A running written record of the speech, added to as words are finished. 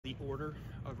order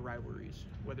of rivalries,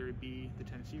 whether it be the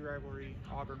Tennessee rivalry,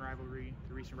 Auburn rivalry,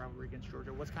 the recent rivalry against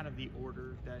Georgia? What's kind of the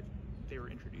order that they were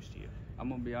introduced to you? I'm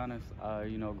gonna be honest.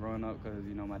 Growing up, because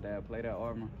my dad played at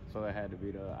Auburn, so it had to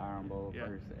be the Iron Bowl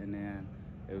first, and then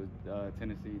it was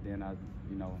Tennessee. Then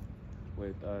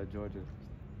with Georgia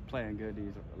playing good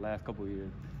these last couple of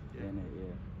years. Yeah.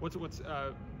 What's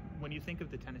when you think of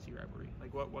the Tennessee rivalry,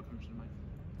 like what comes to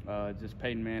mind? Just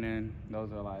Peyton Manning.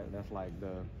 That's like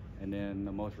and then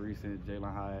the most recent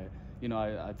Jalen Hyatt.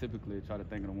 I typically try to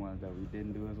think of the ones that we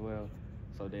didn't do as well.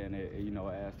 So then it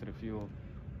adds to the fuel.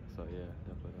 So yeah,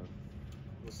 definitely.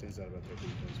 What stands out about their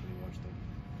defense when you watch them?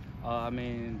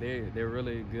 They're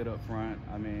really good up front.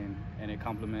 And it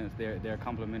complements their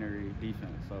complementary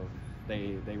defense. So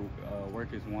they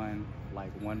work as one.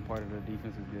 Like one part of the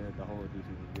defense is good, the whole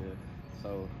defense is good.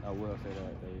 So I will say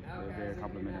that they're very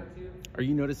complimentary. Are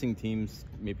you noticing teams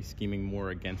maybe scheming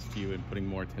more against you and putting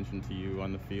more attention to you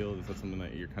on the field? Is that something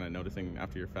that you're kind of noticing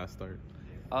after your fast start?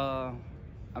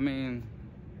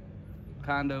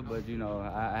 Kind of, but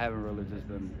I haven't really just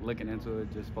been looking into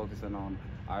it, just focusing on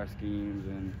our schemes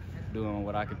and doing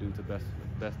what I could do to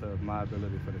best of my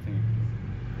ability for the team.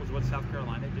 Was what South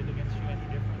Carolina did against you any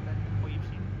different than what you've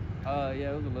seen?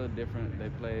 Yeah, it was a little different. They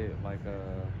played like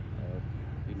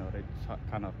they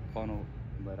kind of funneled,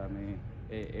 but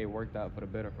it worked out for the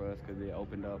better for us because it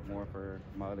opened up more for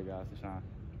my other guys to shine.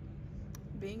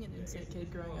 Being an in-state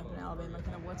kid growing up in Alabama,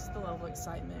 kind of what's the level of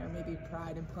excitement or maybe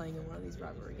pride in playing in one of these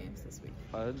rivalry games this week?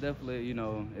 Definitely,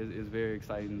 it's very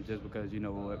exciting just because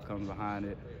what comes behind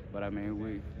it. But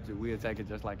we attack it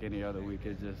just like any other week.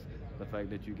 It's just the fact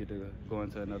that you get to go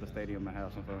into another stadium and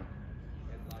have some fun.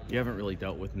 You haven't really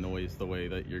dealt with noise the way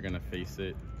that you're going to face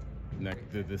it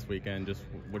this weekend. Just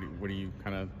what are you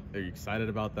are you excited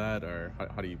about that, or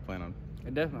how do you plan on?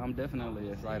 I'm definitely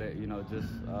excited.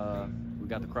 We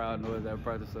got the crowd noise at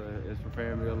practice, so it's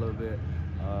preparing me a little bit.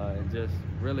 And just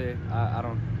really, I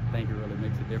don't think it really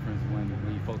makes a difference when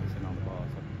you're focusing on the ball.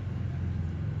 So.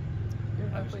 You're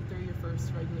halfway through your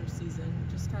first regular season.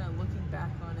 Just kind of looking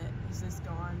back on it, has this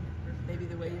gone maybe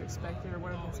the way you expected, or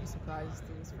what have been some surprises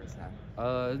through this first half?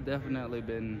 It's definitely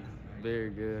been very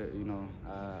good.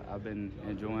 I've been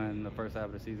enjoying the first half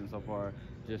of the season so far,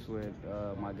 just with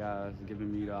my guys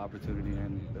giving me the opportunity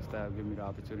and the staff giving me the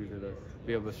opportunity to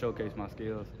be able to showcase my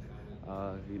skills,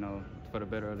 for the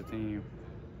better of the team.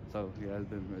 So yeah, it's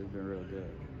been real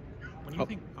good. When you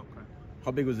think,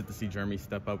 how big was it to see Jeremy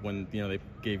step up when they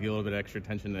gave you a little bit of extra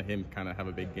attention to him kind of have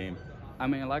a big game?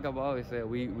 Like I've always said,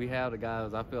 we have the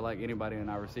guys. I feel like anybody in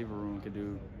our receiver room could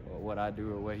do what I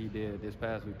do or what he did this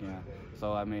past weekend.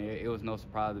 So it was no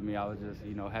surprise to me. I was just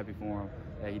happy for him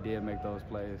that he did make those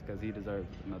plays because he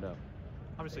deserved it, no doubt.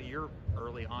 Obviously, you're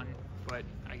early on, but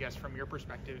I guess from your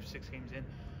perspective, 6 games in,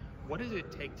 what does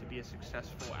it take to be a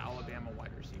successful Alabama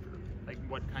wide receiver? Like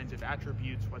what kinds of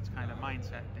attributes, what kind of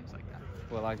mindset, things like that?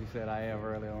 Well, like you said, I am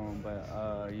early on, but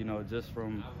just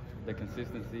from the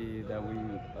consistency that we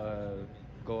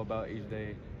go about each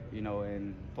day,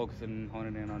 and focusing,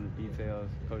 honing in on the details.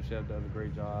 Coach Shep does a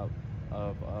great job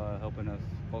of helping us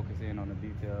focus in on the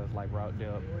details like route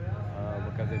depth,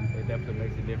 because it definitely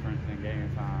makes a difference in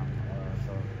game time.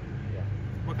 So, yeah.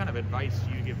 What kind of advice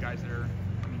do you give guys that are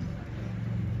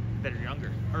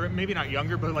younger, or maybe not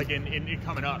younger, but like in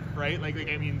coming up, right?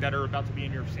 That are about to be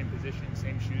in your same position,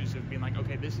 same shoes, of being like,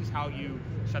 okay, this is how you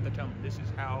set the tone. This is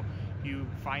how you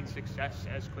find success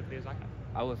as quickly as I have.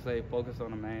 I would say focus on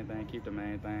the main thing, keep the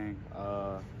main thing.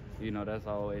 That's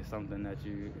always something that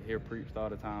you hear preached all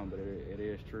the time, but it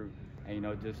is true. And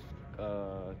just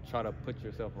try to put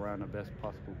yourself around the best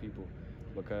possible people,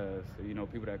 because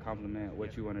people that complement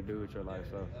what you want to do with your life.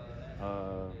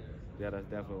 So. Yeah, that's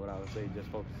definitely what I would say. Just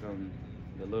focus on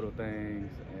the little things,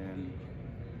 and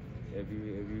if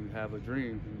you have a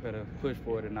dream, you gotta push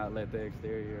for it and not let the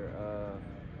exterior,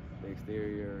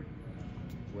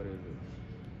 what is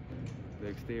it? The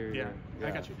exterior. Yeah,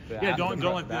 I got you. Don't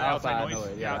let the outside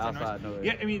noise. Outside noise.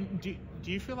 Yeah,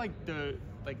 do you feel like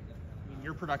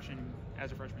your production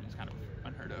as a freshman is kind of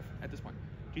unheard of at this point?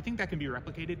 Do you think that can be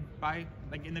replicated by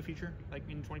in the future, like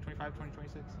in 2025,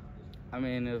 2026?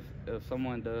 If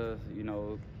someone does,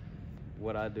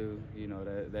 what I do,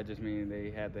 that just means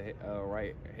they have the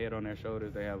right head on their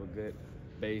shoulders. They have a good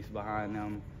base behind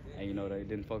them, and they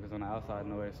didn't focus on the outside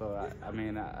noise. So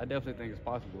I definitely think it's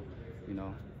possible,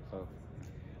 So.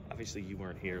 Obviously, you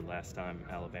weren't here last time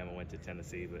Alabama went to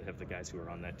Tennessee, but have the guys who were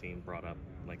on that team brought up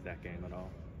that game at all?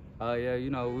 Yeah,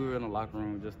 we were in the locker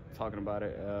room just talking about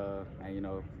it,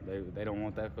 and they don't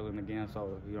want that feeling again.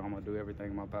 So I'm gonna do everything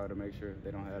in my power to make sure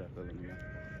they don't have that feeling again.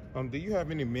 Do you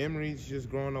have any memories just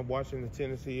growing up watching the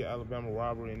Tennessee-Alabama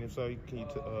rivalry, and if so, can you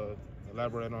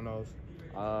elaborate on those?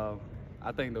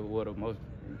 I think the most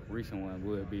recent one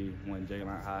would be when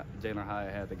Jalen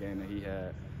Hyatt had the game that he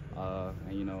had,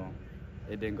 and you know,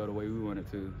 it didn't go the way we wanted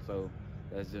to. So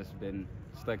that's just been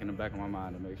stuck in the back of my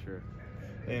mind to make sure.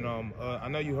 And I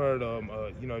know you heard,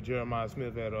 you know, Jeremiah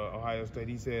Smith at Ohio State.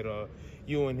 He said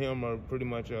you and him are pretty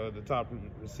much the top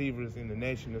receivers in the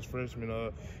nation as freshmen.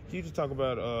 Can you just talk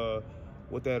about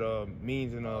what that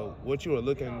means and what you are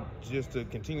looking just to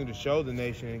continue to show the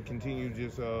nation and continue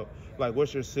just like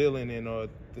what's your ceiling and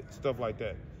stuff like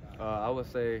that? I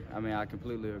would say, I mean, I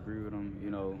completely agree with him.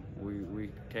 You know, we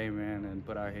came in and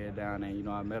put our head down, and you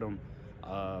know, I met him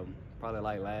probably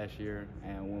like last year,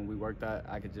 and when we worked out,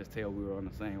 I could just tell we were on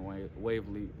the same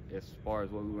wavelength as far as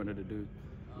what we wanted to do,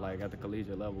 like at the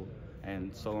collegiate level,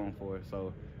 and so on forth.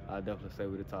 So I definitely say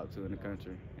we're the top two in the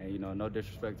country, and you know, no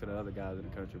disrespect to the other guys in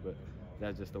the country, but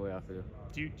that's just the way I feel.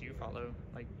 Do you follow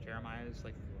like Jeremiah's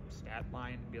like stat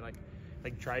line and be like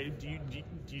try? Do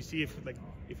you see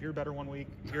if you're better one week,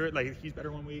 you're like he's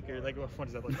better one week, or like what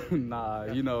does that look like? Nah,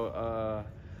 you know,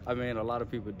 I mean, a lot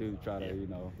of people do try to, you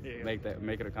know, make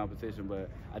it a competition, but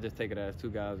I just take it as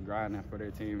two guys grinding for their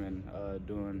team and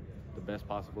doing the best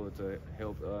possible to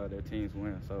help their teams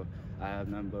win. So I have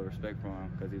nothing but respect for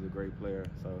him because he's a great player.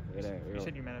 So it ain't. You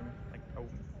said you met him like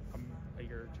a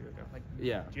year or two ago. Like,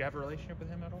 yeah. Do you have a relationship with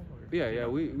him at all? Or yeah.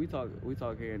 We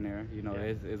talk here and there. You know,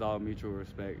 it's all mutual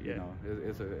respect. You know,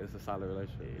 it's a solid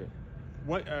relationship. Yeah.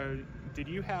 What did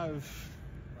you have?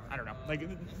 I don't know. Like,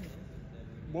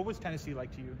 what was Tennessee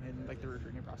like to you in like the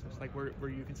recruiting process? Like, were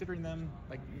you considering them?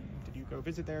 Like, did you go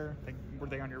visit there? Like, were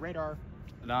they on your radar?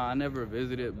 No, I never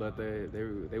visited, but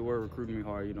they were recruiting me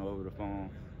hard, you know, over the phone.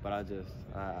 But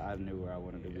I knew where I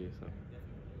wanted to be. So.